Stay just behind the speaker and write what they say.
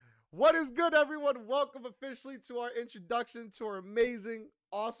What is good, everyone? Welcome officially to our introduction to our amazing,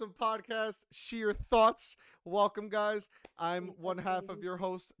 awesome podcast, Sheer Thoughts. Welcome, guys. I'm one half of your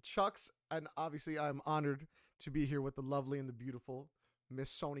host, Chucks, and obviously I'm honored to be here with the lovely and the beautiful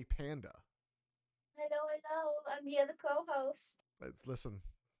Miss Sony Panda. Hello. I'm here, the co-host. Let's listen.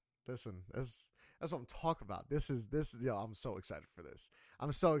 That's what I'm talking about. Yo, I'm so excited for this.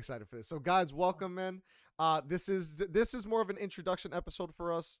 So guys, welcome, man. This is more of an introduction episode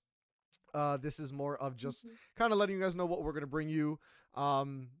for us. This is more of just kind of letting you guys know what we're gonna bring you.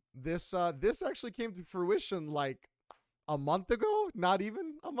 This actually came to fruition like a month ago, not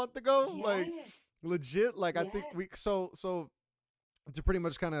even a month ago, like legit. Like I think we so to pretty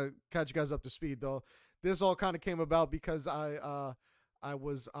much kind of catch you guys up to speed though. This all kind of came about because I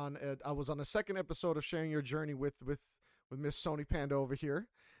was on a second episode of Sharing Your Journey with Miss Sony Panda over here,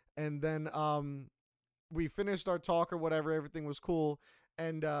 and then we finished our talk or whatever. Everything was cool.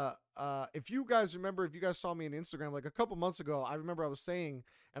 And if you guys remember, if you guys saw me on Instagram like a couple months ago, I remember I was saying,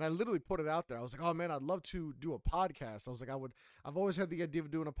 and I literally put it out there. I was like, "Oh man, I'd love to do a podcast." I was like, I've always had the idea of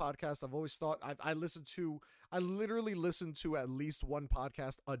doing a podcast. I've always thought I literally listen to at least one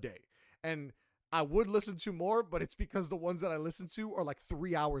podcast a day, and I would listen to more, but it's because the ones that I listen to are like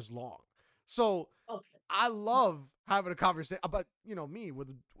 3 hours long. So I love having a conversation about me with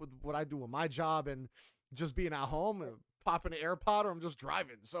what I do with my job and just being at home and popping an AirPod, or I'm just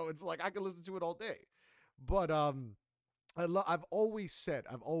driving. So it's like I can listen to it all day. But I've always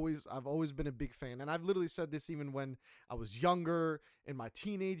been a big fan, and I've literally said this even when I was younger, in my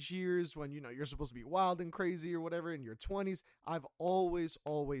teenage years, when you're supposed to be wild and crazy or whatever in your 20s. I've always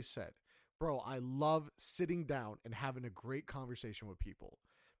said, bro, I love sitting down and having a great conversation with people,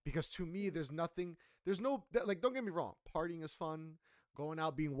 because to me there's no, like, don't get me wrong, partying is fun, going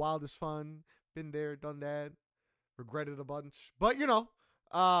out being wild is fun, been there, done that, regretted a bunch, but we've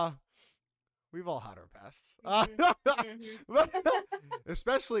all had our pasts.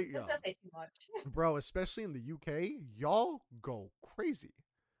 Especially Let's not say too much. bro, especially in the UK, y'all go crazy.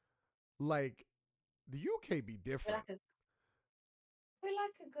 Like, the UK be different. We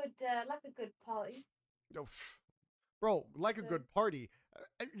like a good party. Yo, bro, like a good party.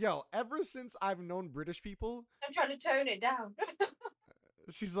 Yo, ever since I've known British people, I'm trying to tone it down.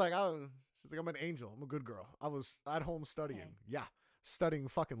 she's like, I'm an angel. I'm a good girl. I was at home studying. Okay. Yeah, studying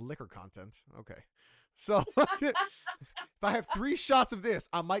fucking liquor content. Okay. So if I have 3 shots of this,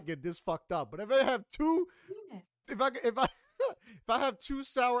 I might get this fucked up. But if I have 2, if I have 2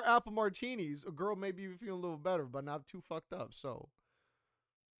 sour apple martinis, a girl may be feeling a little better, but not too fucked up. So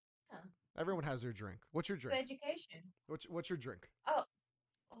everyone has their drink. What's your drink? For education. What's your drink? Oh.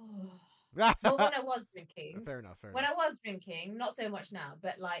 Well, when I was drinking. Fair enough. When I was drinking, not so much now,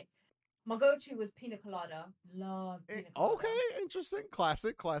 but like my go-to was pina colada. Love pina colada. Okay, interesting.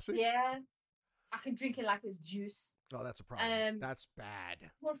 Classic. Yeah. I can drink it like it's juice. Oh, that's a problem. That's bad.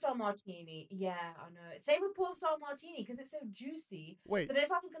 Porn star martini. Yeah, I know. Same with porn star martini because it's so juicy. Wait. But then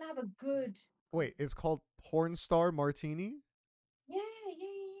if I was going to have a good... Wait, it's called porn star martini?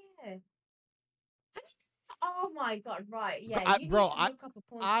 Yeah. Oh my God, right. Yeah, you need to look up a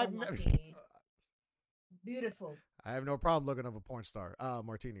porn star martini. Beautiful. I have no problem looking up a porn star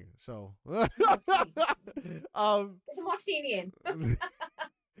martini. So Get the martini in.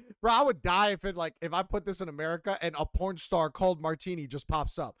 Bro, I would die if I put this in America and a porn star called Martini just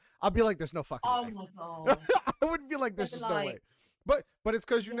pops up. I'd be like, there's no fucking way. My God. I would be like, there's just no way. But it's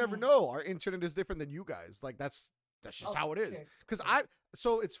because you never know. Our internet is different than you guys. Like, that's just how it is. Because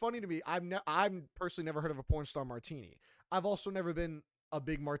so it's funny to me. I've personally never heard of a porn star martini. I've also never been a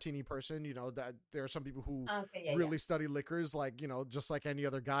big martini person. That there are some people who really study liquors. Like, just like any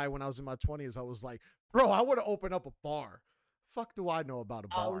other guy. When I was in my 20s, I was like, bro, I would have opened up a bar. Fuck do I know about a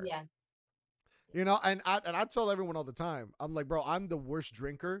bar? Oh yeah. And I tell everyone all the time, I'm like, bro, I'm the worst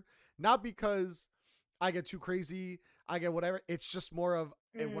drinker. Not because I get too crazy, I get whatever. It's just more of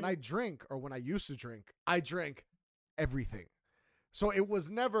when I drink, or when I used to drink, I drank everything. So it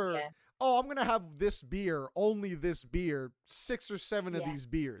was never, I'm going to have this beer, only this beer, 6 or 7 of these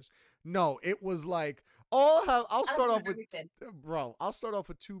beers. No, it was like, I'll start off with, bro, I'll start off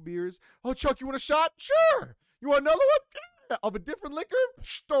with 2 beers. Oh, Chuck, you want a shot? Sure. You want another one? Of a different liquor?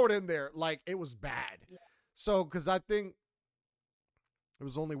 Throw it in there. Like, it was bad. Yeah. So, because I think it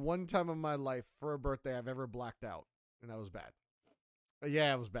was only one time in my life for a birthday I've ever blacked out, and that was bad.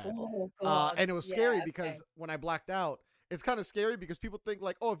 Yeah, it was bad. Oh, God. And it was scary because when I blacked out, it's kind of scary because people think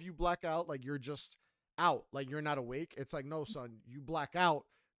like, oh, if you black out, like you're just out, like you're not awake. It's like, no, son, you black out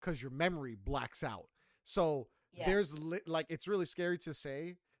because your memory blacks out. So there's like, it's really scary to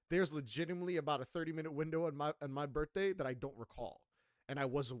say. There's legitimately about a 30-minute window on my birthday that I don't recall. and I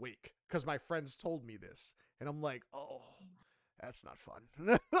was awake because my friends told me this, and I'm like, oh, that's not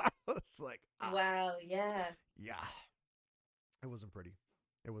fun. It's like, well, yeah, yeah, it wasn't pretty.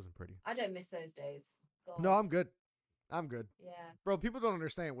 It wasn't pretty. I don't miss those days. No, God. I'm good. I'm good. Yeah. Bro, people don't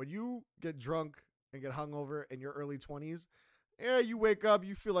understand when you get drunk and get hungover in your early 20s. Yeah, you wake up,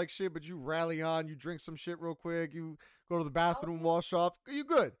 you feel like shit, but you rally on, you drink some shit real quick, you go to the bathroom, Okay. wash off, you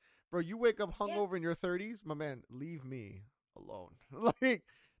good. Bro, you wake up Yeah. hungover in your 30s, my man, leave me alone. Like,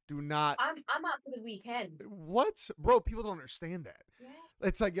 do not. I'm out for the weekend. What? Bro, people don't understand that. Yeah.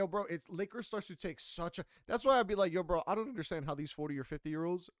 It's like, yo, bro, it's liquor starts to take such a. That's why I'd be like, yo, bro, I don't understand how these 40 or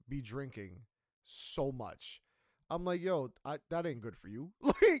 50-year-olds be drinking so much. I'm like, yo, that ain't good for you.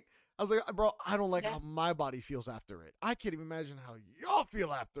 Like, I was like, bro, I don't like how my body feels after it. I can't even imagine how y'all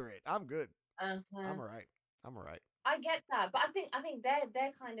feel after it. I'm good. I'm all right. I'm all right. I get that, but I think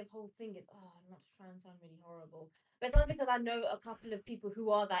their kind of whole thing is, oh, I'm not trying to sound really horrible, but it's only because I know a couple of people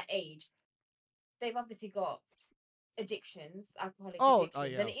who are that age. They've obviously got addictions, alcoholic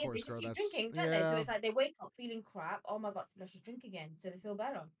addictions, yeah, and of course, they just girl. keep That's drinking, don't they? So it's like they wake up feeling crap. Oh my god, let's just drink again, so they feel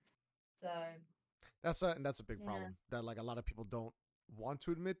better. So that's a big problem that like a lot of people don't want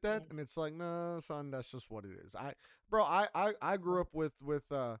to admit that, and it's like, no, son, that's just what it is. I grew up with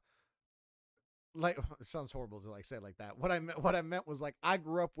like it sounds horrible to like say it like that. What I meant was like I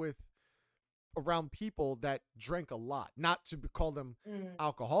grew up with around people that drank a lot, not to call them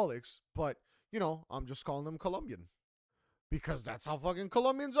alcoholics, but I'm just calling them Colombian. Because that's how fucking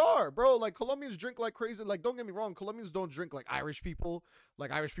Colombians are, bro. Like, Colombians drink like crazy. Like, don't get me wrong, Colombians don't drink like Irish people.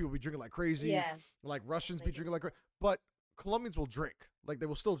 Like, Irish people be drinking like crazy. yeah, Like, Russians be drinking like crazy. But Colombians will drink. Like, they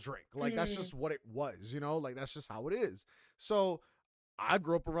will still drink. Like, that's just what it was, Like, that's just how it is. So, I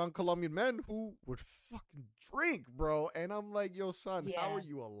grew up around Colombian men who would fucking drink, bro. And I'm like, yo, son, how are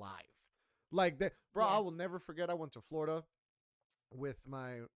you alive? Like, that, bro, I will never forget. I went to Florida with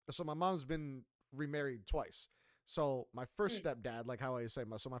my mom's been remarried twice. So my first stepdad, like how I say,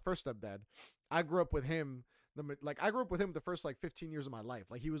 my first stepdad, I grew up with him. The first like 15 years of my life.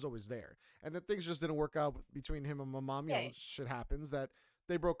 Like he was always there, and then things just didn't work out between him and my mom. You know, shit happens that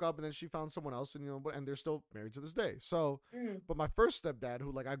they broke up, and then she found someone else, and and they're still married to this day. So, but my first stepdad,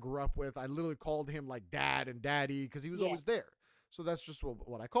 who like I grew up with, I literally called him like dad and daddy because he was always there. So that's just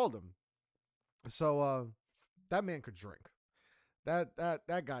what I called him. So that man could drink. That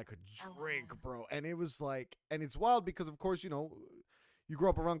guy could drink, bro. And it was like, and it's wild because of course, you grow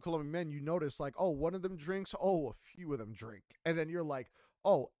up around Colombian men, you notice like, oh, one of them drinks, oh, a few of them drink. And then you're like,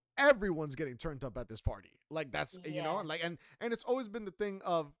 oh, everyone's getting turned up at this party. Like that's and like and it's always been the thing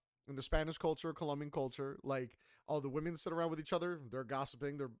of in the Spanish culture, Colombian culture, like all the women sit around with each other, they're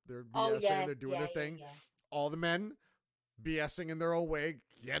gossiping, they're BSing, they're doing their thing. All the men BSing in their own way,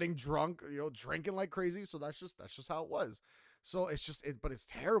 getting drunk, drinking like crazy. So that's just how it was. So it's just but it's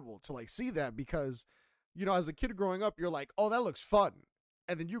terrible to like see that because, as a kid growing up, you're like, oh, that looks fun.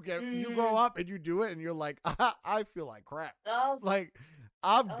 And then you grow up and you do it and you're like, I feel like crap. Oh. Like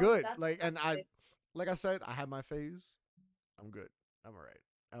I'm good. Like, and like I said, I had my phase. I'm good. I'm all right.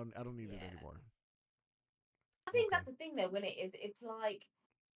 I don't need it anymore. I think that's the thing though, when it's like,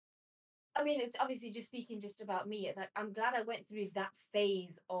 I mean, it's obviously just speaking just about me. It's like, I'm glad I went through that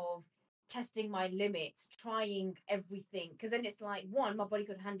phase of testing my limits, trying everything. Because then it's like, one, my body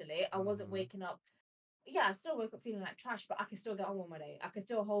could handle it. I wasn't waking up. Yeah, I still woke up feeling like trash, but I could still get on with my day. I could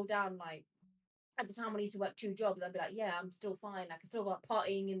still hold down, like, at the time when I used to work 2 jobs, I'd be like, yeah, I'm still fine. I can still go out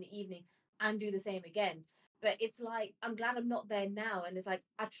partying in the evening and do the same again. But it's like, I'm glad I'm not there now. And it's like,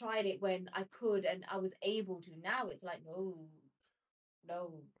 I tried it when I could and I was able to. Now it's like, no.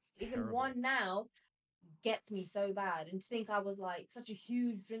 Even one now gets me so bad. And to think I was like such a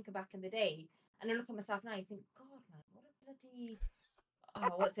huge drinker back in the day, and I look at myself now, you think, God, man, what a bloody I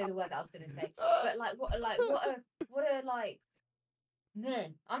won't say the word that I was gonna say, but what a meh.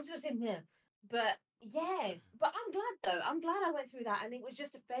 I'm just gonna say meh. But yeah, but I'm glad though. I'm glad I went through that, and it was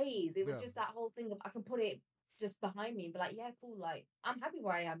just a phase. It was just that whole thing of I can put it just behind me and be like, yeah, cool. Like I'm happy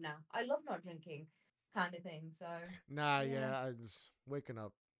where I am now. I love not drinking, kind of thing. So I just waking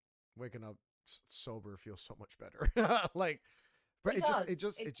up sober feels so much better. Like, but it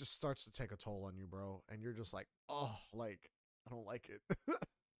just starts to take a toll on you, bro, and you're just like, oh, like I don't like it.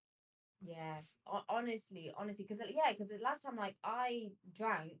 Yeah, honestly, because the last time like I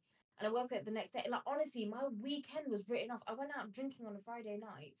drank and I woke up the next day, like honestly, my weekend was written off. I went out drinking on a Friday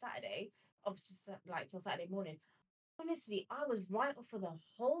night, Saturday, up to like till Saturday morning. Honestly, I was right off for the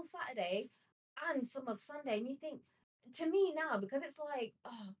whole Saturday and some of Sunday. And you think, to me now, because it's like,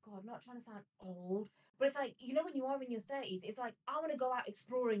 oh God, not trying to sound old, but it's like, when you are in your 30s, it's like, I want to go out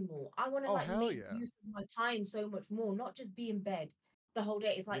exploring more. I want to make use of my time so much more, not just be in bed. the whole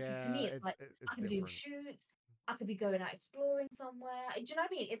day. It's like, because to Yeah, me, it's like I it's could be doing different. shoots, I could be going out exploring somewhere. Do you know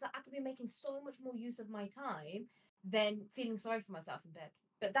what I mean? It's like I could be making so much more use of my time than feeling sorry for myself in bed.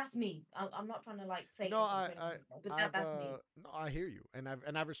 But that's me. I'm not trying to like say No, anything to anyone, but I've that's me. no, I hear you, and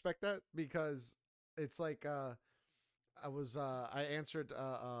I respect that because it's like I answered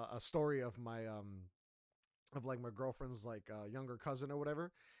a story of my of like my girlfriend's like younger cousin or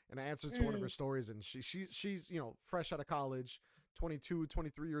whatever, and I answered to one of her Mm. stories, and she's you know fresh out of college, 22,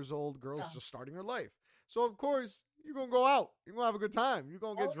 23 years old, girl's Oh, just starting her life, so of course you're gonna go out, you're gonna have a good time, you're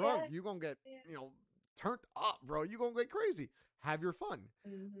gonna get oh drunk, yeah, you're gonna get yeah. you know turned up, bro, you're gonna get crazy, have your fun.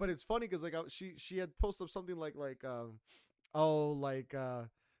 But Hmm. it's funny because like she had posted up something like oh like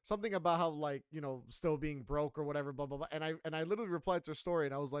something about how like you know still being broke or whatever blah blah blah, and I literally replied to her story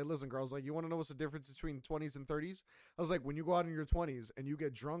and I was like, listen girls, like you want to know what's the difference between 20s and 30s? I was like, when you go out in your 20s and you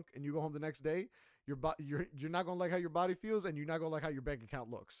get drunk and you go home the next day, you're not gonna like how your body feels and you're not gonna like how your bank account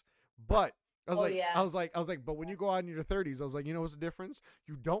looks. But Oh yeah, but when you go out in your 30s, I was like, you know what's the difference?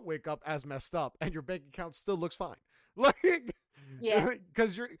 You don't wake up as messed up and your bank account still looks fine. Like yeah.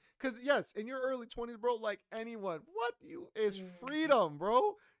 because yes, in your early 20s, bro, like anyone, what you is Mm. freedom,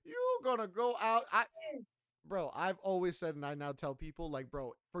 bro. You gonna go out. Yes. Bro, I've always said, and I now tell people, like,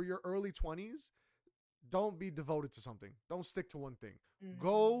 bro, for your early 20s, don't be devoted to something. Don't stick to one thing. Mm.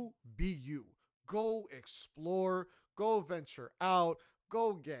 Go be you. Go explore. Go venture out.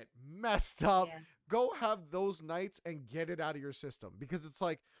 Go get messed up. Yeah. Go have those nights and get it out of your system. Because it's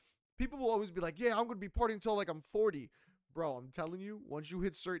like, people will always be like, yeah, I'm going to be partying until like I'm 40. Bro, I'm telling you, once you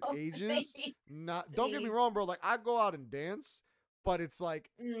hit certain Oh, ages, please, not don't get me please. wrong, bro. Like I go out and dance, but it's like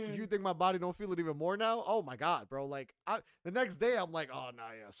you Mm. think my body don't feel it even more now? Oh my god, bro. Like the next day I'm like, oh no,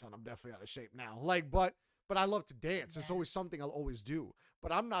 yeah, son, I'm definitely out of shape now. Like, but I love to dance. It's Yeah. always something I'll always do.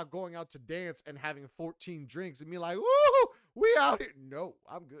 But I'm not going out to dance and having 14 drinks and be like, woo, we out here. No,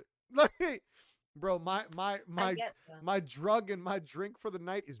 I'm good. Like, bro, I get that. my drug and my drink for the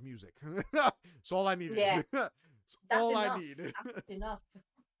night is music. It's all I needed. Yeah, It's that's all I enough. need. That's enough.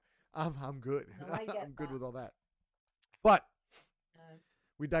 I'm good. No, I get I'm good that. with all that. But No.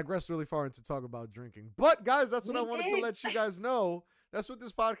 we digressed really far into talk about drinking. But guys, that's what I We wanted to did. let you guys know. That's what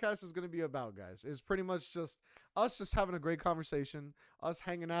this podcast is going to be about, guys. It's pretty much just us just having a great conversation, us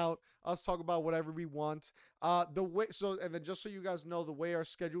hanging out, us talk about whatever we want. The way so and then just so you guys know the way our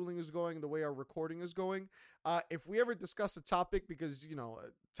scheduling is going, the way our recording is going. If we ever discuss a topic, because you know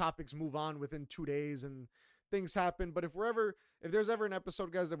topics move on within 2 days and things happen. But if there's ever an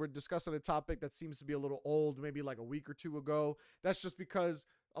episode, guys, that we're discussing a topic that seems to be a little old, maybe like a week or two ago, that's just because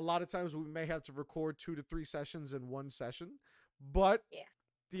a lot of times we may have to record 2 to 3 sessions in one session. But at Yeah.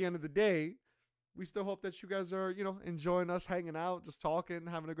 the end of the day, we still hope that you guys are, you know, enjoying us hanging out, just talking,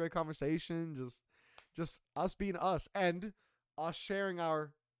 having a great conversation, just us being us and us sharing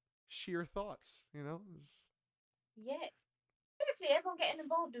our sheer thoughts, you know? Yes. Hopefully, everyone getting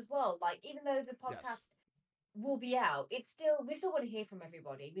involved as well. Like, even though the Yes. podcast will be out, we still want to hear from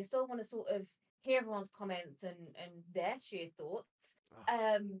everybody. We still want to sort of hear everyone's comments and their sheer thoughts.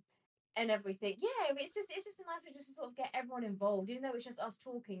 Ugh. And everything. Yeah, it's just a nice way just to sort of get everyone involved. Even though it's just us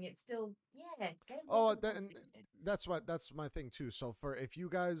talking, it's still get involved Oh, in the conversation. that's my thing too. So for if you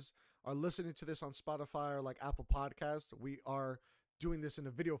guys are listening to this on Spotify or like Apple Podcast, we are doing this in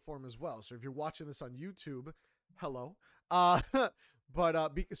a video form as well. So if you're watching this on YouTube, hello. Uh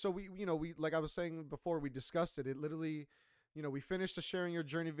but so we you know we like I was saying before we discussed it. It literally you know we finished the sharing your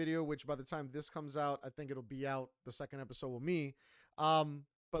journey video, which by the time this comes out, I think it'll be out the second episode with me.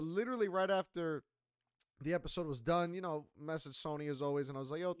 But literally right after the episode was done, you know, message Sony as always, and I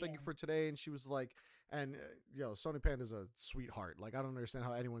was like, "Yo, thank Yeah. you for today." And she was like, "And yo, Sony Panda's a sweetheart. Like, I don't understand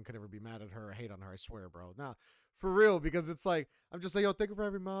how anyone could ever be mad at her or hate on her. I swear, bro. Nah, for real, because it's like I'm just like, yo, thank you for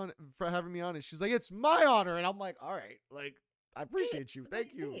having me on, and she's like, it's my honor, and I'm like, all right, like I appreciate you,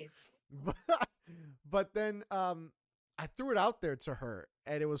 thank you. Please. But then I threw it out there to her,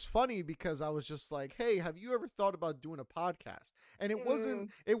 and it was funny because I was just like, "Hey, have you ever thought about doing a podcast?" And Mm.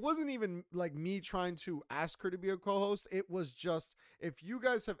 it wasn't even like me trying to ask her to be a co-host. It was just if you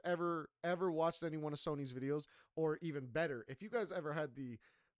guys have ever watched any one of Sony's videos, or even better, if you guys ever had the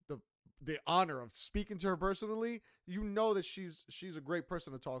the honor of speaking to her personally, you know that she's a great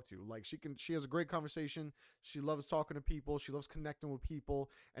person to talk to. Like she has a great conversation. She loves talking to people. She loves connecting with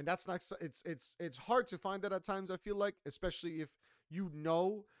people, and that's not it's hard to find that at times. I feel like, especially if you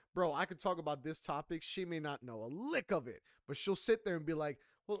know, bro, I could talk about this topic. She may not know a lick of it, but she'll sit there and be like,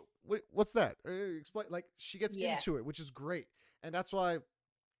 "Well, wait, what's that? Explain." Like she gets Yeah. into it, which is great, and that's why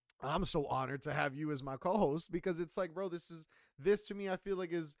I'm so honored to have you as my co-host, because it's like, bro, this to me, I feel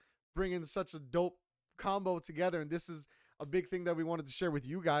like is bringing such a dope combo together, and this is a big thing that we wanted to share with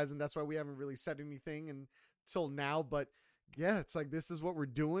you guys, and that's why we haven't really said anything until now. But yeah, it's like this is what we're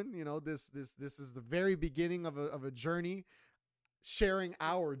doing. You know, this is the very beginning of a journey, sharing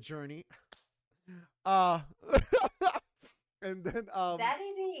our journey. Uh and then That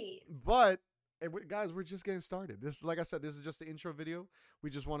it is. but guys, we're just getting started. This, like I said, this is just the intro video. We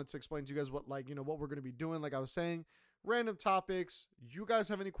just wanted to explain to you guys what, like, you know, what we're going to be doing. Like I was saying, random topics. You guys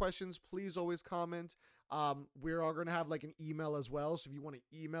have any questions, please always comment. We're all going to have like an email as well. So if you want to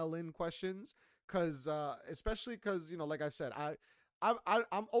email in questions, cause, especially cause, you know, like I said,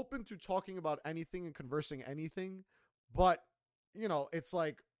 I'm open to talking about anything and conversing anything, but you know, it's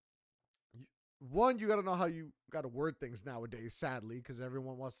like, one, you got to know how you got to word things nowadays, sadly, because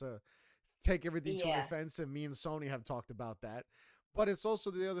everyone wants to take everything to an offense, and me and Sony have talked about that. But it's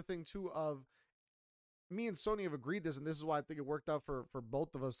also the other thing too of me and Sony have agreed this, and this is why I think it worked out for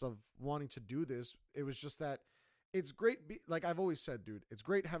both of us of wanting to do this. It was just that it's great, like I've always said, dude, it's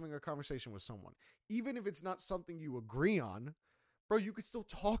great having a conversation with someone, even if it's not something you agree on, bro. You could still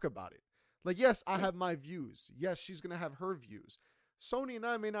talk about it. Like, yes, I have my views. Yes, she's gonna have her views. Sony and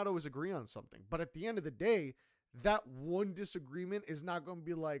I may not always agree on something, but at the end of the day, that one disagreement is not going to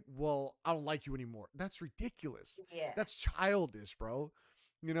be like, well, I don't like you anymore. That's ridiculous. Yeah. That's childish, bro.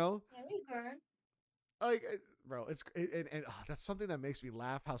 You know? Yeah, we learn. Like, bro, that's something that makes me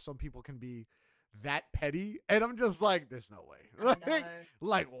laugh, how some people can be that petty. And I'm just like, there's no way.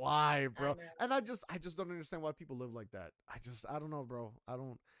 Like why, bro? And I just don't understand why people live like that. I don't know, bro. I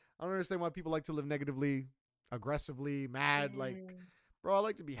don't understand why people like to live negatively, aggressively, mad. Like, bro, I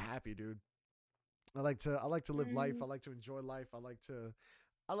like to be happy, dude. I like to live life. I like to enjoy life.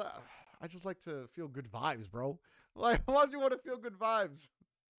 I just like to feel good vibes, bro. Like, why do you want to feel good vibes?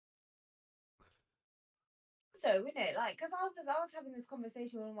 So, isn't it? Like, because I was having this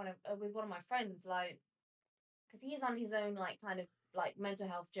conversation with one of my friends, like, because he's on his own, like, kind of like mental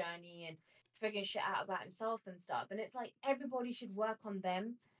health journey and figuring shit out about himself and stuff. And it's like everybody should work on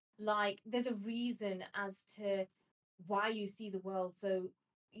them. Like, there's a reason as to why you see the world so,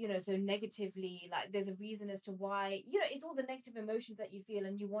 you know, so negatively. Like, there's a reason as to why, you know, it's all the negative emotions that you feel,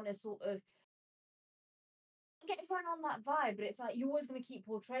 and you want to sort of get everyone on that vibe, but it's like you're always going to keep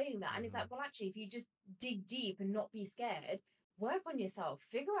portraying that. And it's like, well, actually, if you just dig deep and not be scared, work on yourself,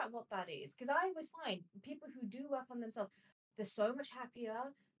 figure out what that is. Because I always find people who do work on themselves, they're so much happier,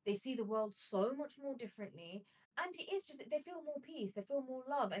 they see the world so much more differently, and it is just they feel more peace, they feel more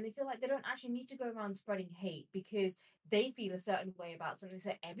love, and they feel like they don't actually need to go around spreading hate because they feel a certain way about something,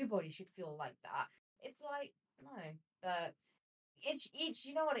 so everybody should feel like that. It's like, no, but it's each,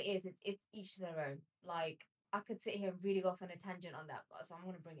 you know what it is, it's each to their own. Like, I could sit here and really go off on a tangent on that, so I'm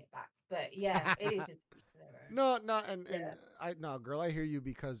gonna bring it back. But yeah, it is just each to their own. No, and I no, girl, I hear you,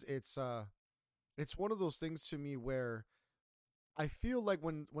 because it's one of those things to me where I feel like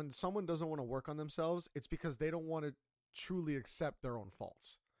when someone doesn't want to work on themselves, it's because they don't want to truly accept their own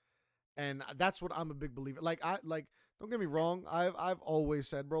faults. And that's what I'm a big believer. Like, don't get me wrong, I've always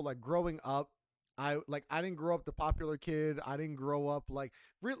said, bro, like growing up, I didn't grow up the popular kid. I didn't grow up like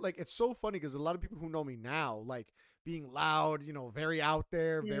it's so funny because a lot of people who know me now, like being loud, you know, very out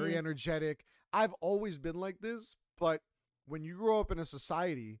there, very energetic. I've always been like this, but when you grow up in a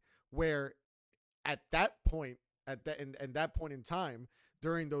society where at that point, at that point in time,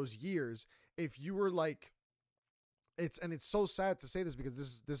 during those years, if you were like, it's so sad to say this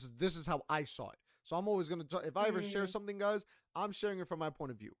because this is how I saw it. So I'm always going to, if I ever share something, guys, I'm sharing it from my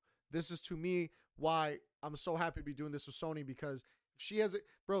point of view. This is to me why I'm so happy to be doing this with Sony, because she has it,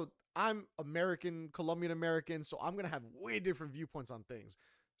 bro. I'm American, Colombian American, so I'm going to have way different viewpoints on things.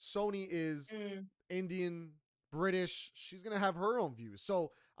 Sony is Indian, British. She's going to have her own views.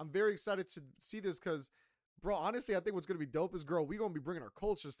 So I'm very excited to see this because, bro, honestly, I think what's going to be dope is, girl, we're going to be bringing our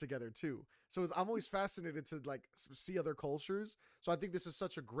cultures together too. So I'm always fascinated to like see other cultures. So I think this is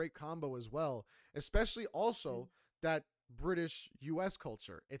such a great combo as well, especially also that British US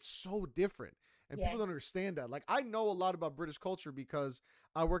culture. It's so different. And people don't understand that. Like, I know a lot about British culture because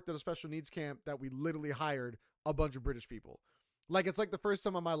I worked at a special needs camp that we literally hired a bunch of British people. Like, it's like the first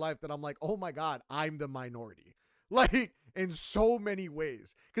time in my life that I'm like, oh my God, I'm the minority. Like, in so many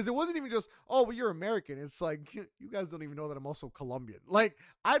ways. Because it wasn't even just, oh, well, you're American. It's like, you guys don't even know that I'm also Colombian. Like,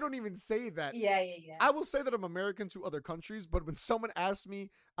 I don't even say that. Yeah. I will say that I'm American to other countries, but when someone asks me,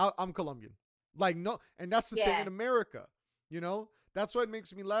 I'm Colombian. Like, no, and that's the thing in America, you know? That's why it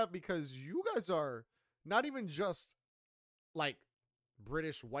makes me laugh, because you guys are not even just like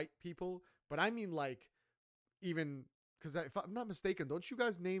British white people, but I mean like even, because if I'm not mistaken, don't you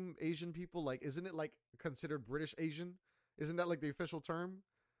guys name Asian people like, isn't it like considered British Asian? Isn't that like the official term?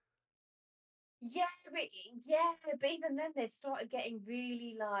 Yeah, but yeah, but even then they've started getting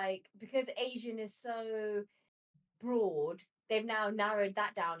really like, because Asian is so broad, they've now narrowed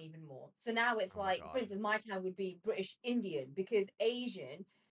that down even more. So now it's Oh like, for God. instance, my town would be British Indian, because Asian,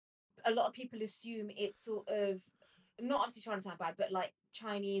 a lot of people assume it's sort of, not obviously trying to sound bad, but like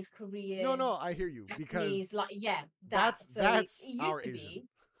Chinese, No, Korean, no, I hear you because Japanese, like yeah, that. that's So it that's used our to Asian. be.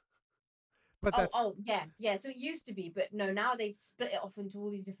 But Oh, that's oh, yeah, yeah. So it used to be, but no, now they've split it off into all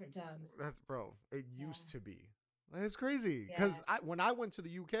these different terms. that's bro. It Yeah, used to be. It's crazy because yeah. when I went to the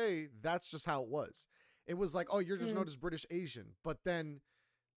UK, that's just how it was. It was like, oh, you're just Mm, known as British Asian. But then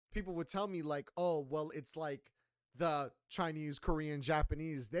people would tell me like, oh, well, it's like the Chinese, Korean,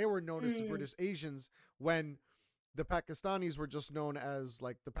 Japanese. They were known as the mm, British Asians when the Pakistanis were just known as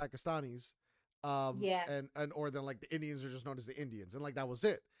like the Pakistanis, yeah. and or then like the Indians are just known as the Indians, and like that was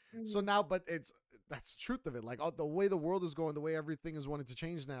it. So Mm, now, but that's the truth of it. Like the way the world is going, the way everything is wanting to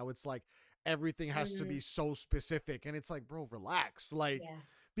change now, it's like everything has to mm, be so specific, and it's like, bro, relax. Like, yeah.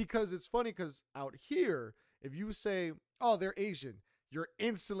 because it's funny because out here, if you say, oh, they're Asian, you're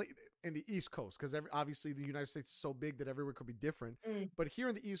instantly in the East Coast because obviously the United States is so big that everywhere could be different. Mm, But here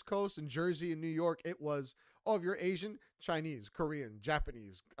in the East Coast, in Jersey and New York, it was, oh, if you're Asian, Chinese, Korean,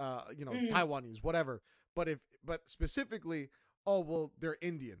 Japanese, mm, Taiwanese, whatever. But specifically, oh well, they're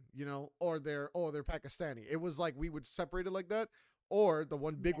Indian, or they're Pakistani. It was like we would separate it like that. Or the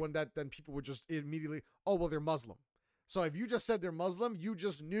one big yeah. one that then people would just immediately, oh well, they're Muslim. So if you just said they're Muslim, you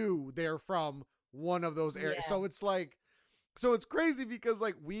just knew they're from one of those areas. Yeah. So it's like, so it's crazy because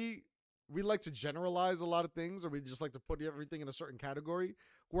like we like to generalize a lot of things, or we just like to put everything in a certain category.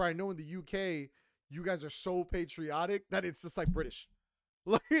 Where I know in the UK, you guys are so patriotic that it's just like British,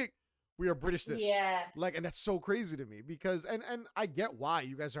 like we are British this, Yeah. like, and that's so crazy to me because and I get why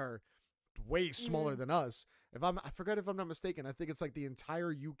you guys are way smaller Mm, than us. I forget if I'm not mistaken, I think it's like the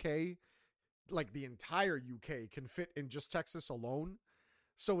entire UK, like the entire UK can fit in just Texas alone.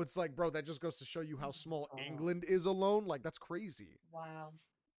 So it's like, bro, that just goes to show you how oh small my God. England is alone. Like that's crazy. Wow.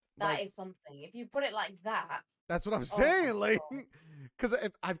 That Like is something. If you put it like that, that's what I'm oh my saying. Like, God. because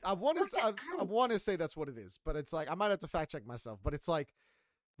I want Look to at I want ants. to say that's what it is, but it's like I might have to fact check myself. But it's like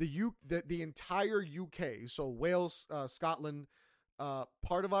the entire UK, so Wales, Scotland,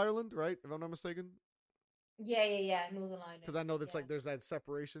 part of Ireland, right? If I'm not mistaken, Yeah, yeah, yeah. Northern because Ireland. I know that's Yeah. like there's that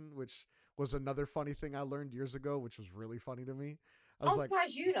separation, which was another funny thing I learned years ago, which was really funny to me. I was I'm like,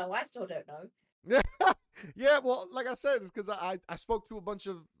 surprised you know. I still don't know. yeah, yeah. Well, like I said, it's because I spoke to a bunch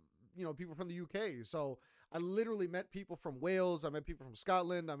of people from the UK, so I literally met people from Wales, I met people from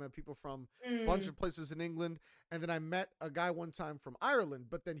Scotland, I met people from a bunch Mm, of places in England, and then I met a guy one time from Ireland.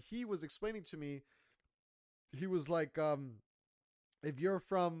 But then he was explaining to me, he was like, if you're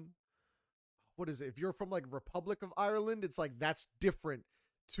from what is it? If you're from like Republic of Ireland, it's like that's different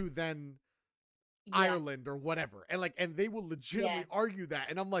to then yeah. Ireland or whatever. And they will Yeah. legitimately argue that.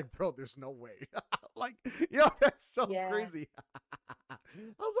 And I'm like, bro, there's no way. Like, that's so Yeah. crazy.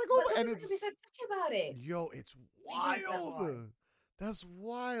 I was like, But oh, some and people can be it's, so touchy about it. it's What do you think's that wild. why? That's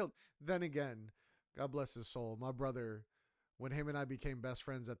wild. Then again, God bless his soul. My brother, when him and I became best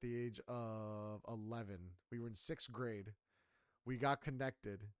friends at the age of 11, we were in sixth grade. We got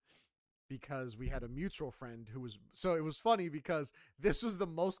connected because we had a mutual friend who was, so it was funny because this was the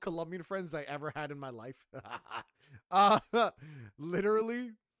most Colombian friends I ever had in my life. uh,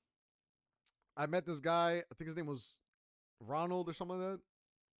 Literally, I met this guy. I think his name was Ronald or something like that,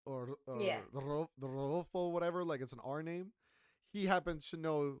 Yeah. or Rodolfo, whatever. Like it's an R name. He happened to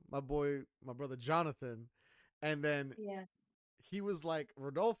know my brother Jonathan, and then Yeah. he was like,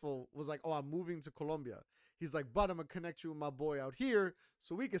 Rodolfo was like, oh, I'm moving to Colombia. He's like, but I'm gonna connect you with my boy out here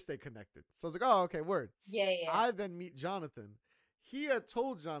so we can stay connected. So I was like, oh, okay, word. Yeah. Yeah. I then meet Jonathan. He had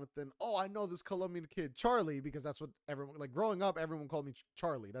told Jonathan, oh, I know this Colombian kid, Charlie, because that's what everyone, like growing up, everyone called me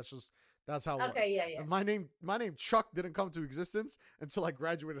Charlie. That's how it was. Okay. Yeah. Yeah. And my name Chuck didn't come to existence until I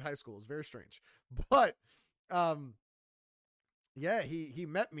graduated high school. It's very strange. But um yeah, he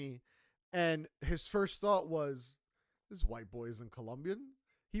met me and his first thought was, this white boy isn't Colombian.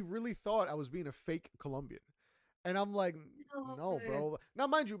 He really thought I was being a fake Colombian. And I'm like, No. no, bro. Now,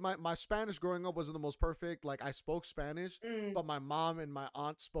 mind you, my Spanish growing up wasn't the most perfect. Like, I spoke Spanish, Mm, but my mom and my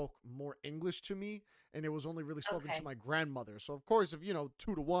aunt spoke more English to me, and it was only really spoken to okay. my grandmother. So, of course, if,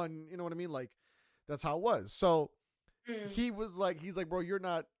 2 to 1, you know what I mean? Like, that's how it was. So, Mm, he's like, bro, you're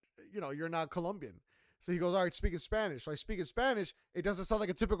not Colombian. So he goes, all right, speaking Spanish. So I speak in Spanish. It doesn't sound like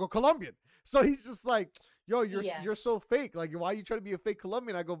a typical Colombian. So he's just like, yo, you're yeah. you're so fake. Like, why are you trying to be a fake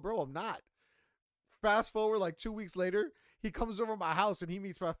Colombian? I go, bro, I'm not. Fast forward like 2 weeks later, he comes over to my house and he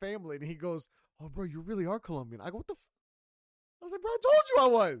meets my family and he goes, oh, bro, you really are Colombian. I go, what the? I was like, bro, I told you I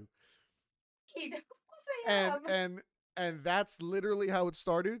was. kid. Of course I and am. and and that's literally how it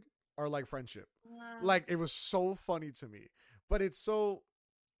started, our like friendship. Wow. Like it was so funny to me, but it's so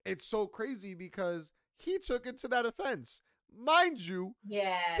crazy because he took it to that offense, mind you.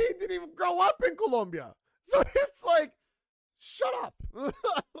 Yeah. He didn't even grow up in Colombia, so it's like, shut up.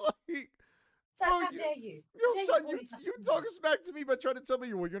 Like, It's like, bro, how dare you? yo, How dare son, call you yourself you Colombian? talking smack to me by trying to tell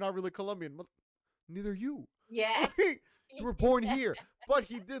me, well, you're not really Colombian. Neither you. Yeah. Like, you were born Yeah. here, but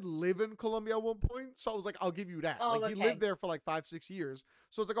he did live in Colombia at one point. So I was like, I'll give you that. Oh, Like he lived okay. there for like 5-6 years.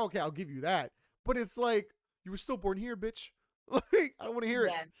 So it's like, okay, I'll give you that. But it's like, you were still born here, bitch. Like I don't want to hear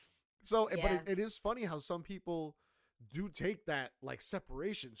it. Yeah. So, but Yeah. it is funny how some people do take that like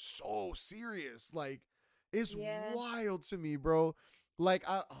separation so serious. Like, it's Yeah. wild to me, bro. Like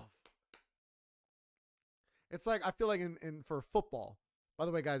it's like I feel like in for football. By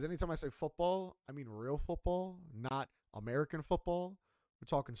the way, guys, anytime I say football, I mean real football, not American football. We're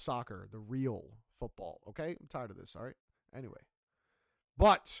talking soccer, the real football. Okay, I'm tired of this. All right. Anyway,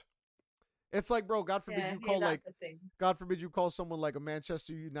 but it's like, bro, Yeah. Hey, that's the thing. God forbid you call someone like a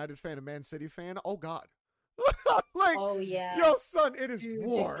Manchester United fan a Man City fan. Oh God, like, Oh yeah. yo, son, it is Two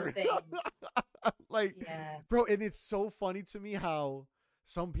war. different things. Like, Yeah. bro, and it's so funny to me how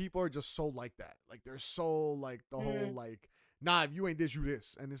some people are just so like that. Like they're so like the whole Mm. like, nah, if you ain't this, you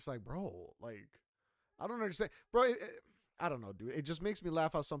this, and it's like, bro, like, I don't understand, bro. I don't know, dude. It just makes me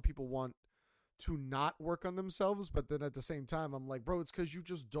laugh how some people want to not work on themselves, but then at the same time, I'm like, bro, it's because you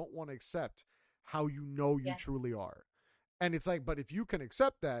just don't want to accept how you know you Yeah. truly are. And it's like, but if you can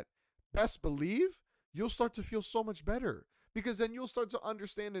accept that, best believe you'll start to feel so much better because then you'll start to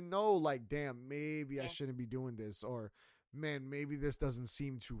understand and know, like, damn, maybe I Yeah. shouldn't be doing this, or man, maybe this doesn't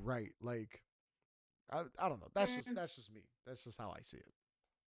seem too right. Like, I don't know. Mm. That's just me. That's just how I see it.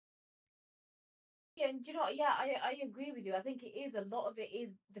 Yeah, and do you know what? Yeah, I agree with you. I think it is a lot of it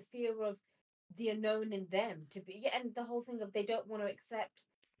is the fear of the unknown in them to be, yeah, and the whole thing of they don't want to accept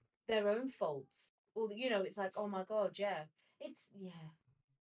their own faults. Or it's like, oh my God, yeah. It's yeah.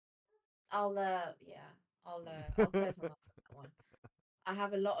 I'll close my mouth on that one. I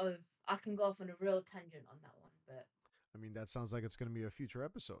have a lot of I can go off on a real tangent on that one, but I mean, that sounds like it's going to be a future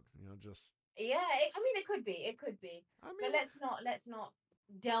episode. Just yeah, I mean it could be. I But mean, let's not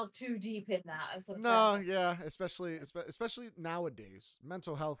delve too deep in that for the first no, episode. yeah, especially nowadays,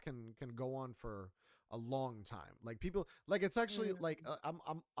 mental health can go on for a long time. Like people, like it's actually Mm, like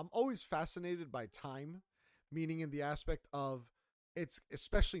I'm always fascinated by time, meaning in the aspect of it's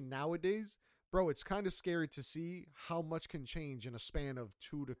especially nowadays, bro. It's kind of scary to see how much can change in a span of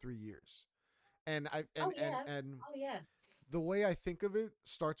 2 to 3 years. And I oh yeah. and Oh yeah. the way I think of it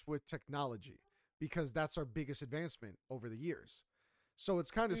starts with technology because that's our biggest advancement over the years. So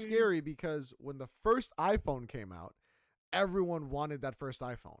it's kind of Mm, scary because when the first iPhone came out, everyone wanted that first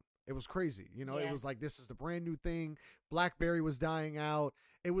iPhone. It was crazy. It yeah. was like, this is the brand new thing. BlackBerry was dying out.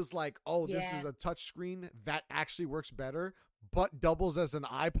 It was like, oh, this is Yeah. a touch screen that actually works better, but doubles as an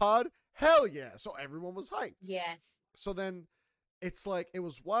iPod. Hell yeah. So everyone was hyped. Yeah. So then it's like, it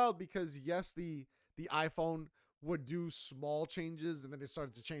was wild because yes, the iPhone would do small changes and then it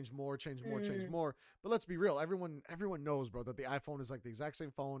started to change more, change more, change Mm, more. But let's be real, everyone knows, bro, that the iPhone is like the exact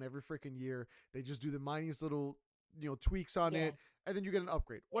same phone every freaking year. They just do the minutest little, tweaks on yeah. it, and then you get an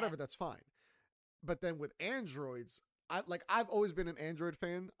upgrade. Yeah. Whatever, that's fine. But then with Androids, I've always been an Android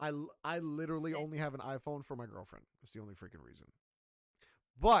fan. I literally Yeah. only have an iPhone for my girlfriend. That's the only freaking reason.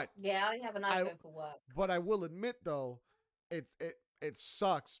 But Yeah, I have an I iPhone for work. but I will admit though, it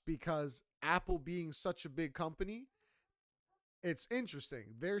sucks because Apple being such a big company, it's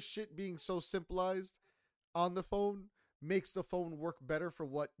interesting. Their shit being so simplified on the phone makes the phone work better for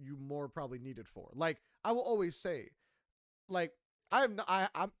what you more probably need it for. Like I will always say, like I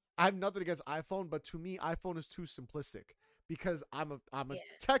have nothing against iPhone, but to me iPhone is too simplistic because I'm a Yeah.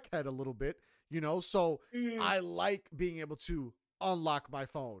 tech head a little bit, so Mm, I like being able to unlock my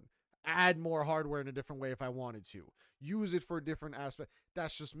phone, add more hardware in a different way if I wanted to, use it for a different aspect.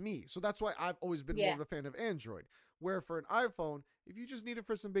 That's just me. So that's why I've always been more yeah. of a fan of Android. Where for an iPhone, if you just need it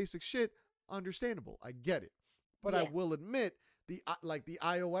for some basic shit, understandable. I get it. But I Yeah. will admit the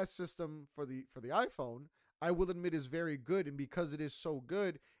iOS system for the iPhone, I will admit is very good, and because it is so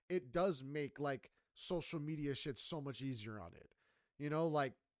good, it does make like social media shit so much easier on it.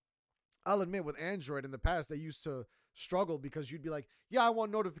 Like I'll admit with Android in the past, they used to struggle because you'd be like, yeah, I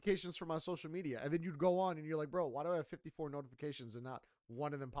want notifications for my social media. And then you'd go on and you're like, bro, why do I have 54 notifications and not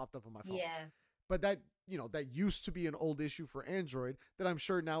one of them popped up on my phone? Yeah. But that used to be an old issue for Android that I'm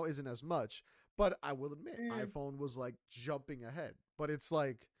sure now isn't as much. But I will admit, Mm, iPhone was like jumping ahead. But it's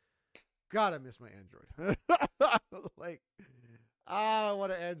like, God, I miss my Android. Like, Ah, I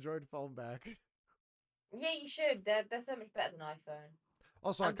want an Android phone back. Yeah, you should. They're so much better than iPhone.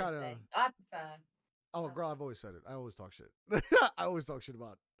 Also, I I'm just kind of. saying. I prefer Oh, girl, iPhone. I've always said it. I always talk shit. I always talk shit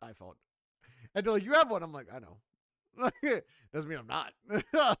about iPhone. And they're like, "You have one?" I'm like, "I know." Doesn't mean I'm not.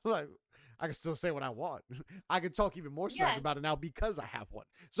 Like, I can still say what I want. I can talk even more smack Yeah. about it now because I have one.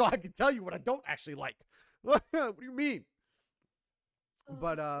 So I can tell you what I don't actually like. What do you mean?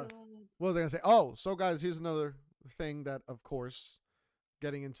 But God. what was I gonna say? Oh, so guys, here's another thing that, of course,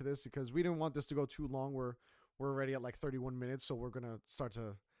 getting into this because we didn't want this to go too long. We're already at like 31 minutes, so we're gonna start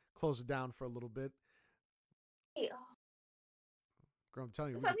to close it down for a little bit. Hey, Girl, I'm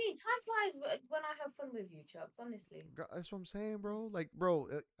telling you, I mean, time flies when I have fun with you, Chucks. Honestly. that's what I'm saying, bro. Like, bro,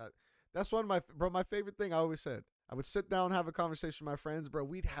 that's one of my favorite thing. I always said I would sit down, have a conversation with my friends, bro.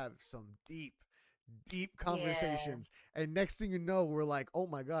 We'd have some deep conversations, and next thing you know, we're like, oh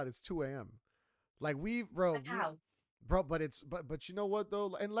my god, it's 2 a.m. Like Like how? bro, but you know what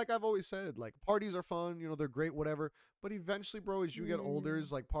though, and like I've always said, like parties are fun, you know, they're great, whatever. But eventually, bro, as you get older,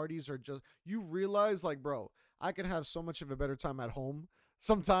 is like parties are just you realize, like, bro, I can have so much of a better time at home.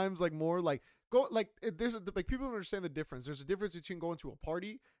 Sometimes, like more like go like there's like people don't understand the difference. There's a difference between going to a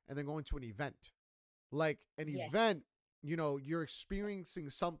party and then going to an event. Like an Yes. event, you know, you're experiencing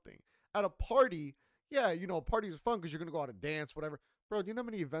something. At a party, yeah, you know, parties are fun because you're gonna go out and dance, whatever. Bro, do you know how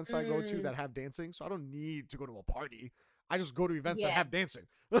many events I go to Mm, that have dancing? So I don't need to go to a party. I just go to events that yeah. have dancing.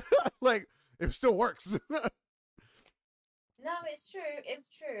 Like it still works. No, it's true. It's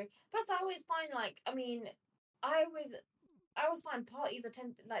true. Plus, I always find like, I mean, I always, I always find parties are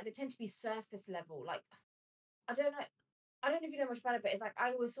tend like they tend to be surface level. Like, I don't know. I don't know if you know much about it, but it's like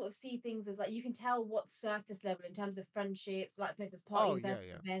I always sort of see things as like you can tell what's surface level in terms of friendships, like for instance, Oh parties yeah, versus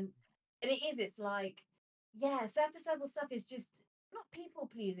yeah. events. And it is, it's like, yeah, surface level stuff is just not people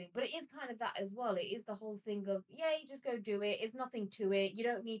pleasing, but it is kind of that as well. It is the whole thing of, yeah, you just go do it. It's nothing to it. You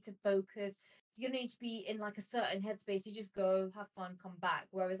don't need to focus. You don't need to be in like a certain headspace. You just go, have fun, come back.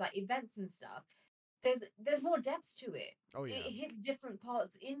 Whereas like events and stuff, there's more depth to it. Oh yeah. It hits different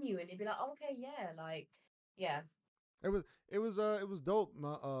parts in you, and you'd be like, oh, okay, yeah, like, yeah. It was dope.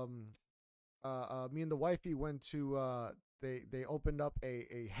 Me and the wifey went to they opened up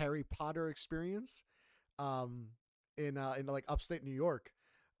a Harry Potter experience um in like upstate New York.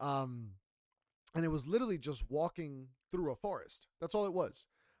 Um and it was literally just walking through a forest. That's all it was.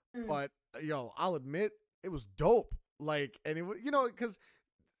 Mm, But yo, I'll admit it was dope. Like, and it was, you know, because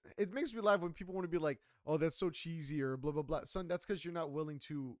it makes me laugh when people want to be like, "Oh, that's so cheesy" or blah blah blah. Son, that's because you're not willing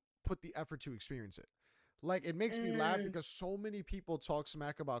to put the effort to experience it. Like, it makes me laugh mm, because so many people talk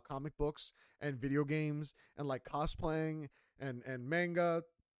smack about comic books and video games and like cosplaying and manga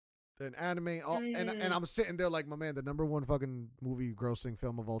and anime. And mm. I'm sitting there like, my man, the number one fucking movie grossing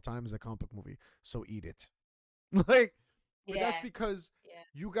film of all time is a comic book movie. So eat it. Like, but that's Yeah, because yeah.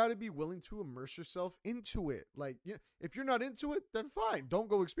 you got to be willing to immerse yourself into it. Like, if you're not into it, then fine, don't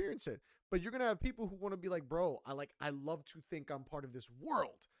go experience it. But you're gonna have people who want to be like, bro, I love to think I'm part of this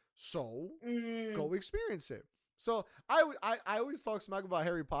world, so Mm, go experience it. So I always talk smack about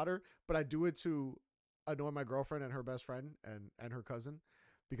Harry Potter, but I do it to annoy my girlfriend and her best friend and her cousin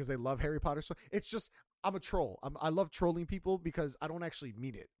because they love Harry Potter. So it's just I'm a troll. I love trolling people because I don't actually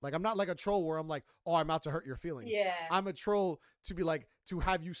mean it. Like I'm not like a troll where I'm like, oh, I'm out to hurt your feelings. yeah. I'm a troll to be like to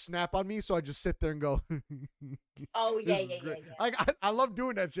have you snap on me, so I just sit there and go, Oh, yeah, "This is yeah, yeah, great." yeah. Like I love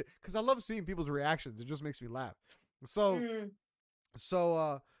doing that shit because I love seeing people's reactions. It just makes me laugh. So Mm,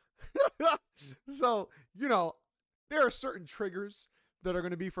 so so you know there are certain triggers that are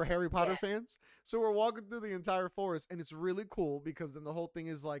going to be for Harry Potter yeah. fans. So we're walking through the entire forest and it's really cool because then the whole thing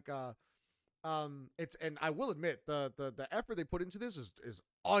is like it's and I will admit the effort they put into this is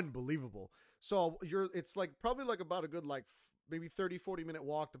unbelievable. So it's like probably like about a good like maybe 30-40 minute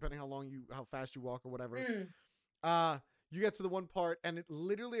walk depending how fast you walk or whatever. Mm, uh you get to the one part and it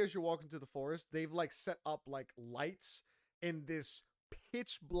literally as you're walking through the forest they've like set up like lights in this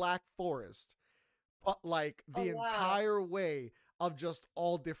pitch black forest, but like oh, the wow. entire way of just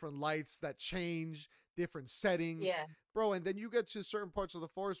all different lights that change different settings, Yeah. bro. And then you get to certain parts of the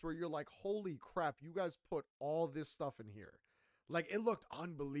forest where you're like, holy crap, you guys put all this stuff in here. Like it looked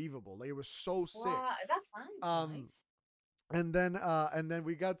unbelievable. Like it was so sick. Wow. That sounds um nice. and then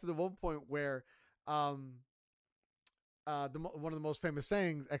we got to the one point where um one of the most famous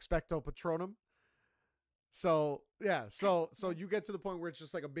sayings, expecto patronum. So yeah, so Yeah. you get to the point where it's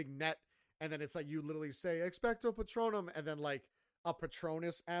just like a big net, and then it's like you literally say expecto patronum, and then like a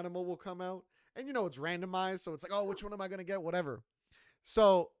Patronus animal will come out, and you know it's randomized, so it's like, oh, which one am I gonna get, whatever.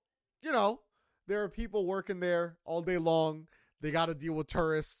 So you know there are people working there all day long. They got to deal with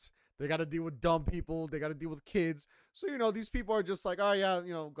tourists. They got to deal with dumb people. They got to deal with kids. So, you know, these people are just like, oh, yeah,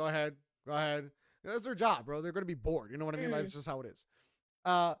 you know, go ahead. That's their job, bro. They're going to be bored. You know what I mean? That's just how it is.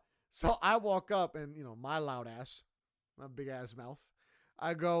 So I walk up and, you know, my loud ass, my big ass mouth,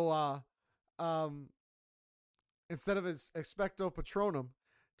 I go, instead of expecto patronum,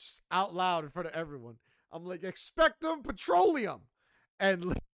 just out loud in front of everyone, I'm like, expectum petroleum. And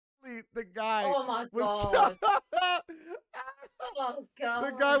literally the guy Oh my was god. Oh god.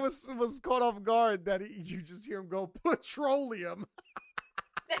 the guy was caught off guard that you just hear him go petroleum.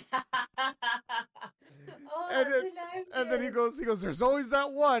 Oh, and then he goes, there's always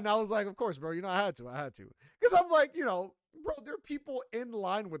that one. I was like, of course, bro. You know, I had to. Because I'm like, you know, bro, there are people in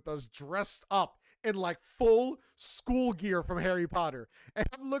line with us dressed up in like full school gear from Harry Potter. And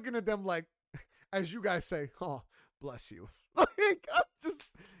I'm looking at them like, as you guys say, oh, bless you. Like, I'm just...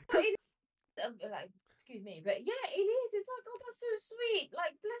 like, excuse me, but yeah, it is. It's like, oh, that's so sweet.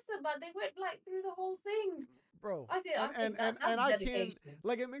 Like, bless them, man. They went like through the whole thing. Bro, I think and I can't,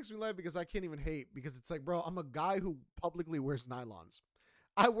 like, it makes me laugh because I can't even hate, because it's like, bro, I'm a guy who publicly wears nylons.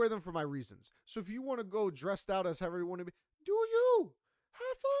 I wear them for my reasons. So if you want to go dressed out as however you want to be, do you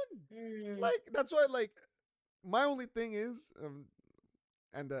have fun? Like, that's why, like, my only thing is,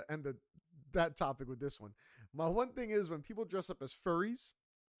 and that topic with this one, my one thing is when people dress up as furries,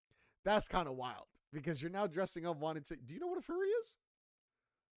 that's kind of wild because you're now dressing up wanting to. Do you know what a furry is?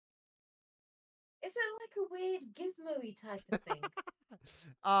 Is it like a weird gizmo-y type of thing?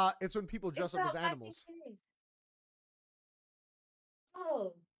 It's when people dress up as animals.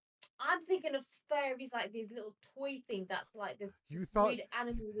 Oh, I'm thinking of furries, like these little toy thing that's like this weird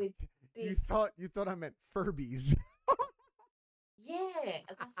animal with big... You thought I meant Furbies. Yeah,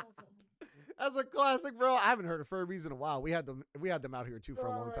 that's what I thought. That's a classic, bro. I haven't heard of Furbies in a while. We had them out here too for a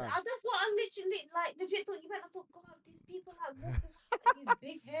long time. That's what I legit thought you meant. I thought, God, these people like walking like these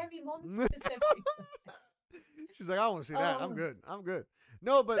big hairy monsters everywhere. She's like, I want to see that. I'm good.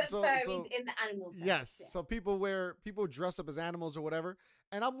 No, but so furries in the animal sense. Yes. Yeah. So people dress up as animals or whatever.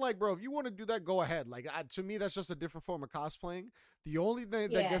 And I'm like, bro, if you want to do that, go ahead. Like, to me, that's just a different form of cosplaying. The only thing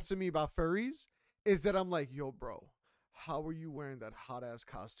that gets to me about furries is that I'm like, yo, bro, how are you wearing that hot ass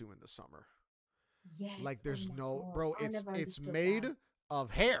costume in the summer? Yes. Like, there's bro, it's made of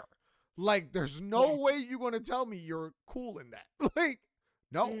hair. Like, there's no way you're going to tell me you're cool in that. Like,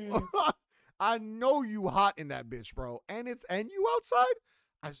 no. I know you hot in that bitch, bro. And you outside.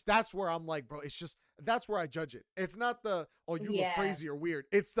 That's where I'm like, bro, it's just, that's where I judge it. It's not the, oh, you look crazy or weird.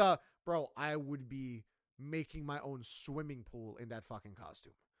 It's the, bro, I would be making my own swimming pool in that fucking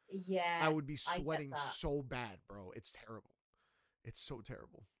costume. Yeah. I would be sweating so bad, bro. It's terrible. It's so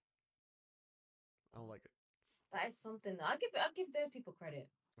terrible. I don't like it. That is something. I'll give those people credit.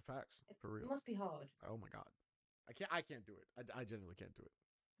 Facts, for real. It must be hard. Oh my god, I can't do it. I genuinely can't do it.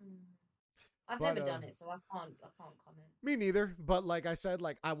 I've never done it, so I can't comment. Me neither. But like I said,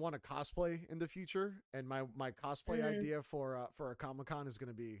 like I want to cosplay in the future, and my cosplay idea for a Comic-Con is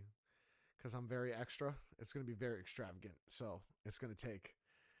gonna be, because I'm very extra. It's gonna be very extravagant, so it's gonna take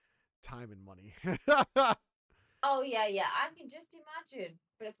time and money. Oh yeah, I can just imagine,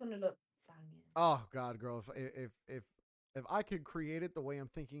 but it's gonna look banging. Oh god, girl, if I could create it the way I'm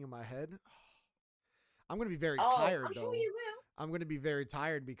thinking in my head, I'm gonna be very tired. I'm though. Sure you will. I'm gonna be very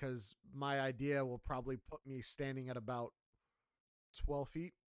tired because my idea will probably put me standing at about 12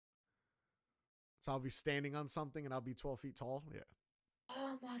 feet. So I'll be standing on something and I'll be 12 feet tall. Yeah.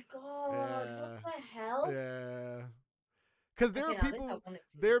 Oh my god! Yeah. What the hell? Yeah. Because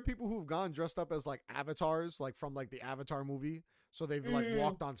there are people who've gone dressed up as like avatars, like from like the Avatar movie. So they've like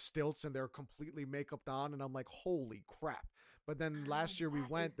walked on stilts and they're completely makeuped on, and I'm like, holy crap! But then last year we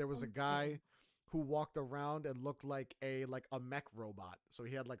went, there was a guy who walked around and looked like a mech robot. So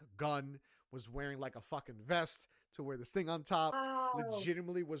he had like a gun, was wearing like a fucking vest to wear this thing on top. Wow.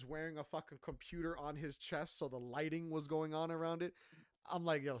 Legitimately was wearing a fucking computer on his chest, so the lighting was going on around it. I'm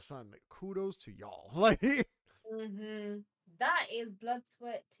like, yo, son, like, kudos to y'all. Like, that is blood,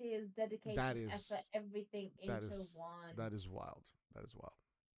 sweat, tears, dedication, effort, everything into one. That is wild.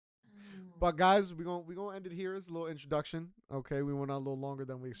 But guys, we're gonna end it here as a little introduction. Okay, we went on a little longer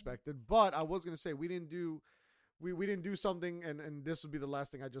than we expected, but I was gonna say we didn't do something, and this will be the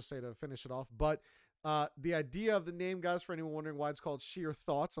last thing I just say to finish it off. But the idea of the name, guys, for anyone wondering why it's called Sheer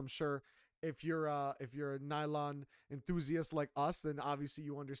Thoughts, I'm sure if you're a nylon enthusiast like us, then obviously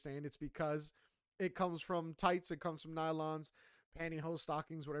you understand. It's because it comes from tights, it comes from nylons, pantyhose,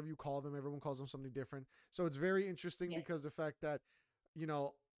 stockings, whatever you call them. Everyone calls them something different. So it's very interesting because the fact that, you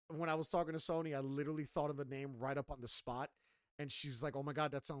know, when I was talking to Sony, I literally thought of the name right up on the spot. And she's like, oh my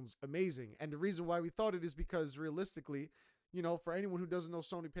God, that sounds amazing. And the reason why we thought it is because realistically, you know, for anyone who doesn't know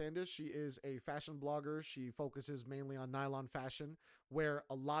Sony Panda, she is a fashion blogger. She focuses mainly on nylon fashion, where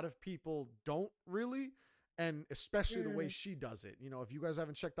a lot of people don't really, and especially the way she does it. You know, if you guys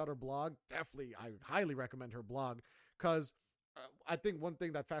haven't checked out her blog, definitely, I highly recommend her blog, because I think one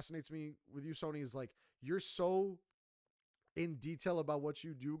thing that fascinates me with you, Sony, is like you're so in detail about what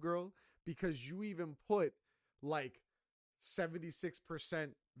you do, girl, because you even put like 76%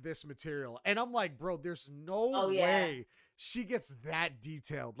 this material. And I'm like, bro, there's no way she gets that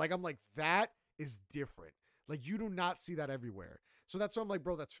detailed. Like, I'm like, that is different. Like, you do not see that everywhere. So that's why I'm like,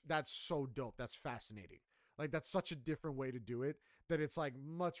 bro, that's so dope. That's fascinating. Like, that's such a different way to do it that it's like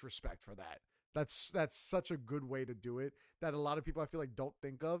much respect for that. That's such a good way to do it that a lot of people I feel like don't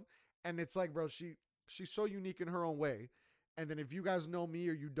think of. And it's like, bro, she's so unique in her own way. And then if you guys know me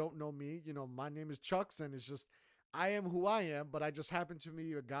or you don't know me, you know, my name is Chucks, and it's just I am who I am, but I just happen to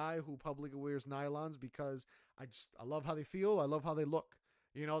be a guy who publicly wears nylons because I love how they feel. I love how they look.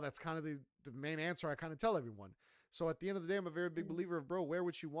 You know, that's kind of the main answer I kind of tell everyone. So at the end of the day, I'm a very big believer of, bro, wear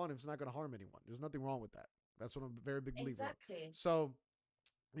what you want if it's not going to harm anyone. There's nothing wrong with that. That's what I'm a very big believer of. So,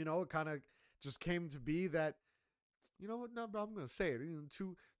 you know, it kind of just came to be that, you know what, no, bro, I'm going to say it. You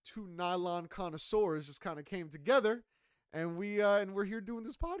know, two nylon connoisseurs just kind of came together, and we're here doing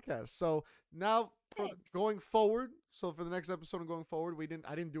this podcast. So now going forward, so for the next episode and going forward,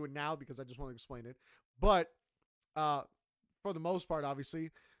 I didn't do it now because I just want to explain it. But for the most part,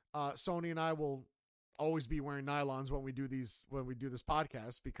 obviously, Sony and I will always be wearing nylons when we do this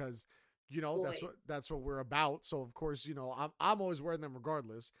podcast, because you know that's what we're about. So of course, you know, I'm always wearing them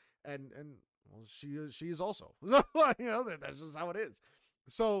regardless, and well, she is also. You know, that's just how it is.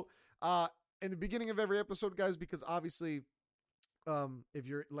 So in the beginning of every episode, guys, because obviously, if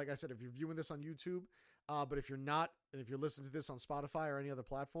you're, like I said, if you're viewing this on YouTube, but if you're not, and if you're listening to this on Spotify or any other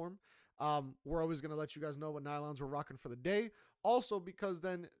platform, we're always going to let you guys know what nylons we're rocking for the day. Also, because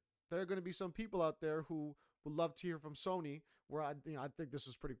then there are going to be some people out there who would love to hear from Sony, where I think this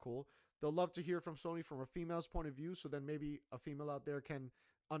is pretty cool. They'll love to hear from Sony from a female's point of view. So then maybe a female out there can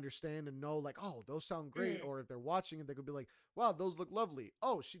understand and know, like, oh, those sound great. Or if they're watching it, they could be like, wow, those look lovely.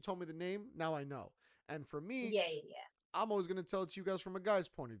 Oh, she told me the name. Now I know. And for me, I'm always going to tell it to you guys from a guy's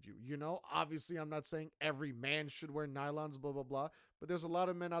point of view. You know, obviously I'm not saying every man should wear nylons, blah, blah, blah, but there's a lot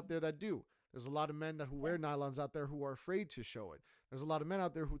of men out there that do. There's a lot of men who wear nylons out there who are afraid to show it. There's a lot of men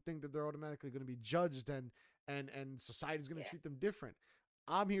out there who think that they're automatically going to be judged and society's going to treat them different.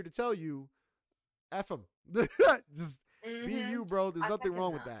 I'm here to tell you, F them. Just be you, bro. There's nothing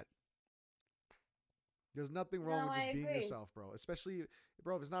wrong with that. There's nothing wrong with just being yourself, bro. Especially,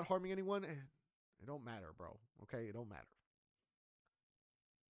 bro, if it's not harming anyone, it don't matter, bro. Okay? It don't matter.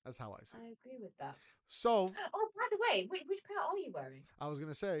 That's how I see it. I agree with that. So, oh, by the way, which pair are you wearing? I was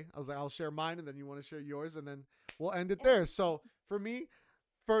going to say, I was like, I'll share mine, and then you want to share yours, and then we'll end it there. So, for me,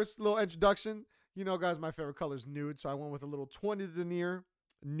 first little introduction. You know, guys, my favorite color is nude, so I went with a little 20 denier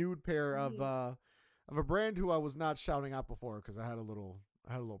nude pair of a brand who I was not shouting out before because I had a little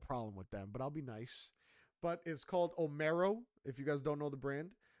problem with them, but I'll be nice. But it's called Omero, if you guys don't know the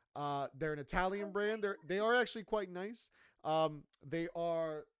brand. They're an Italian brand. They are actually quite nice. They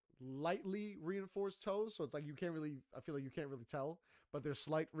are lightly reinforced toes, so it's like I feel like you can't really tell, but they're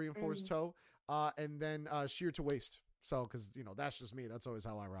slight reinforced toe. And then sheer to waist. So, because, you know, that's just me. That's always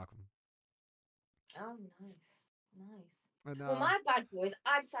how I rock them. Oh, nice. And, well, my bad boys,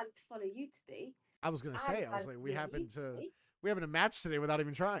 I decided to follow you today. I was going to say, I was like, we having a match today without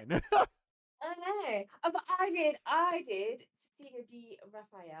even trying. I know. But I did Cecilia D.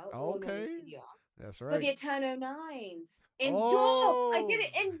 Raphael. Okay. That's right. For the Eterno Nines. Indoor. I did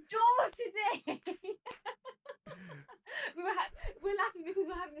it indoor today. We're laughing because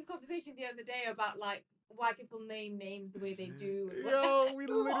we're having this conversation the other day about, like, why people name names the way they do. Yo, we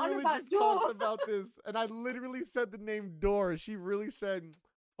literally just talked about this, and I literally said the name Door. She really said,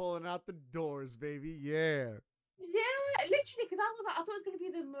 pulling out the doors, baby. Yeah. Yeah, literally, because I thought it was going to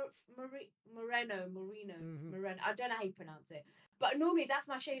be the Moreno. I don't know how you pronounce it, but normally that's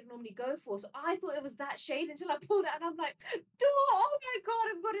my shade I normally go for. So I thought it was that shade until I pulled it, and I'm like, Door! Oh my god,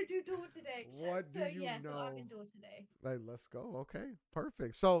 I'm going to do Door today. What do you know? So I'm in Door today. Like, let's go. Okay,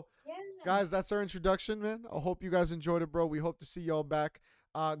 perfect. So, guys, that's our introduction, man. I hope you guys enjoyed it, bro. We hope to see y'all back.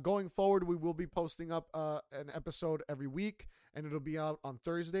 Going forward, we will be posting up an episode every week, and it'll be out on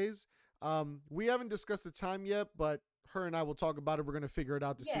Thursdays. We haven't discussed the time yet, but her and I will talk about it. We're going to figure it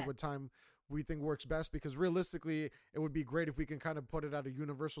out to see what time we think works best, because realistically, it would be great if we can kind of put it at a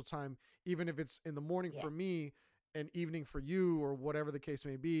universal time, even if it's in the morning for me and evening for you, or whatever the case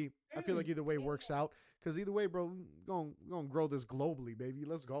may be. I feel like either way works out, because either way, bro, we're going to grow this globally, baby.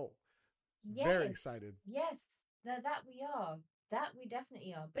 Let's go. Very excited. Yes. No, that we are. That we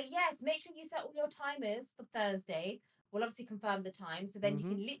definitely are. But yes, make sure you set all your timers for Thursday. We'll obviously confirm the time, so then you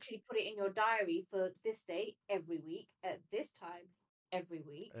Mm-hmm. can literally put it in your diary for this date every week at this time every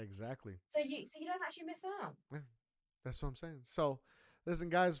week. Exactly. So you don't actually miss out. Yeah, that's what I'm saying. So, listen,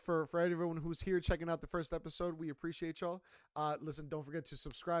 guys, for everyone who's here checking out the first episode, we appreciate y'all. Listen, don't forget to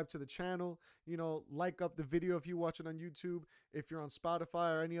subscribe to the channel. You know, like up the video if you watch it on YouTube. If you're on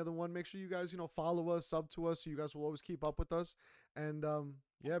Spotify or any other one, make sure you guys, you know, follow us, sub to us, so you guys will always keep up with us. And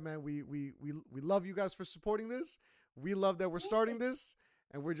yeah, Yes. man, we love you guys for supporting this. We love that we're starting Yes. this,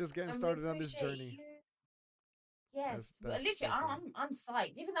 and we're just getting And we started on this appreciate journey. you. Yes. But literally, That's right. I'm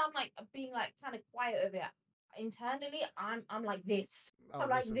psyched. Even though I'm like being like kind of quiet over it internally, I'm like this. Oh, I'm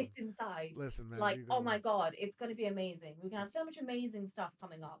like this inside. listen, man. Like, We're oh gonna. my God, it's gonna be amazing. We're gonna have so much amazing stuff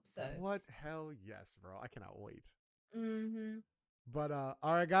coming up. So What hell yes, bro. I cannot wait. mm-hmm. But all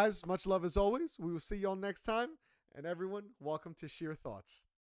right, guys, much love as always. We will see y'all next time. And everyone, welcome to Sheer Thoughts.